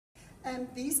And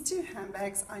these two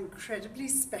handbags are incredibly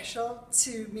special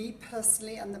to me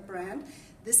personally and the brand.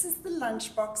 This is the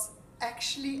lunchbox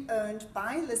actually owned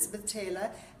by Elizabeth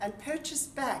Taylor and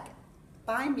purchased back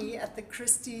by me at the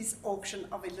Christie's auction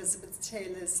of Elizabeth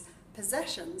Taylor's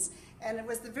possessions. And it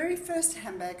was the very first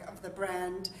handbag of the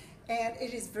brand. And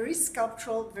it is very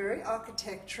sculptural, very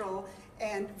architectural,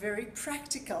 and very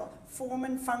practical, form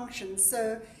and function.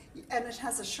 And it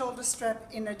has a shoulder strap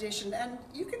in addition, and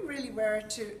you can really wear it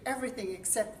to everything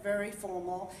except very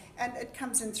formal, and it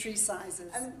comes in 3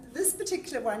 sizes. And this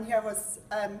particular one here was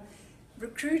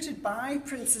recruited by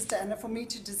Princess Diana for me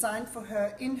to design for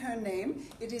her in her name.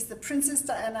 It is the Princess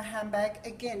Diana handbag,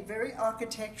 again very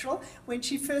architectural. When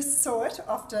she first saw it,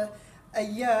 after a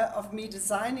year of me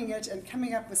designing it and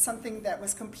coming up with something that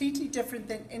was completely different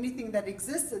than anything that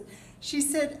existed, she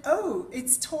said, "Oh,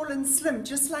 it's tall and slim,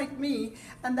 just like me."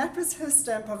 And that was her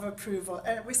stamp of approval.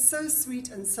 And it was so sweet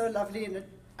and so lovely, and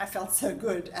I felt so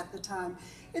good at the time.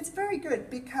 It's very good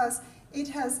because it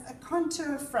has a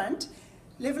contour front,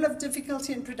 level of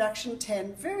difficulty in production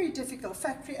 10, very difficult.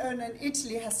 Factory owner in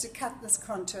Italy has to cut this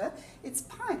contour. It's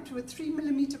piped with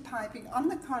 3mm piping on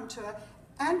the contour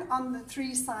and on the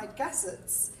 3 side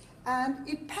gussets, and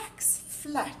it packs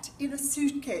flat in a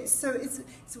suitcase, so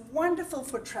it's wonderful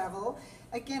for travel.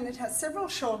 Again, it has several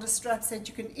shoulder straps that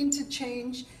you can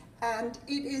interchange, and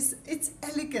it's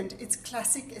elegant, it's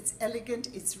classic, it's elegant,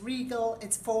 it's regal,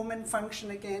 it's form and function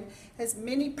again. There's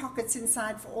many pockets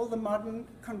inside for all the modern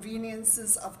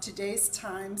conveniences of today's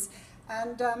times,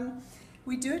 and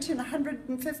we do it in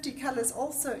 150 colors,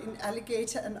 also in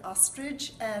alligator and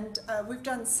ostrich, and we've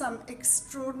done some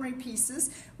extraordinary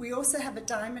pieces. We also have a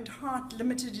diamond heart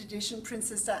limited edition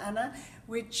Princess Diana,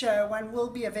 which one will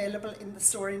be available in the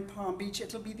store in Palm Beach.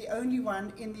 It'll be the only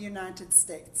one in the United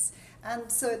States.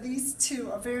 And so these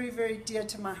two are very, very dear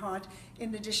to my heart,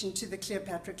 in addition to the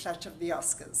Cleopatra clutch of the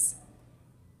Oscars.